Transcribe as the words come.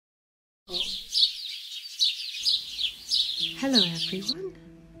Hello everyone,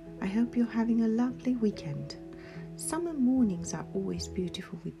 I hope you're having a lovely weekend. Summer mornings are always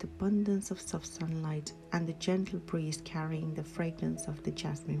beautiful with abundance of soft sunlight and the gentle breeze carrying the fragrance of the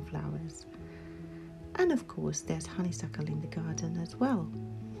jasmine flowers. And of course there's honeysuckle in the garden as well.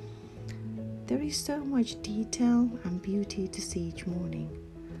 There is so much detail and beauty to see each morning,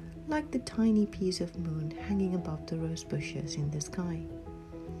 like the tiny piece of moon hanging above the rose bushes in the sky.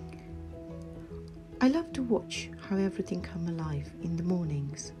 I love to watch how everything comes alive in the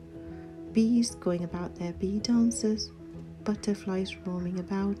mornings. Bees going about their bee dances, butterflies roaming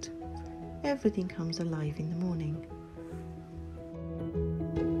about. Everything comes alive in the morning.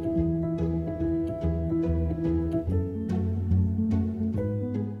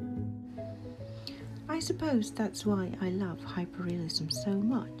 I suppose that's why I love hyperrealism so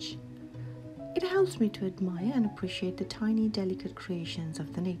much. It helps me to admire and appreciate the tiny, delicate creations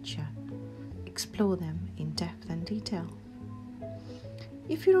of the nature. Explore them in depth and detail.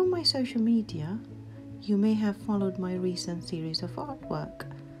 If you're on my social media, you may have followed my recent series of artwork,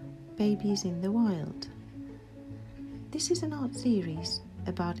 Babies in the Wild. This is an art series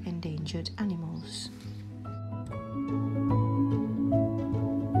about endangered animals.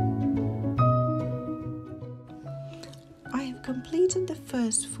 I have completed the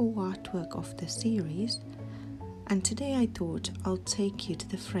first 4 artwork of the series, and today I thought I'll take you to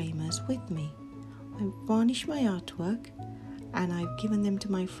the framers with me. I've varnished my artwork and I've given them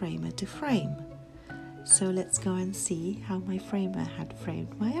to my framer to frame. So let's go and see how my framer had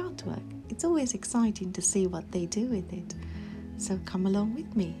framed my artwork. It's always exciting to see what they do with it. So come along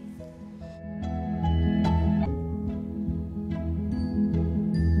with me.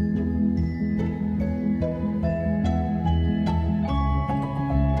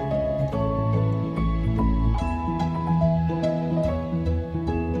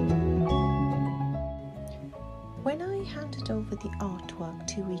 When I handed over the artwork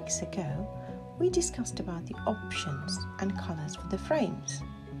 2 weeks ago, we discussed about the options and colours for the frames.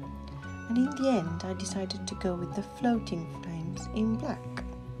 And in the end, I decided to go with the floating frames in black.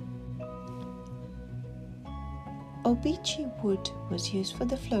 Obeche wood was used for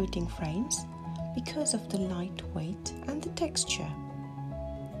the floating frames because of the light weight and the texture.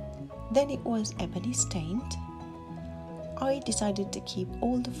 Then it was ebony stained. I decided to keep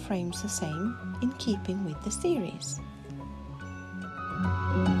all the frames the same in keeping with the series.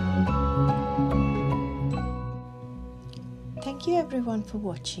 Thank you everyone for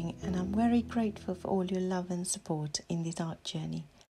watching, and I'm very grateful for all your love and support in this art journey.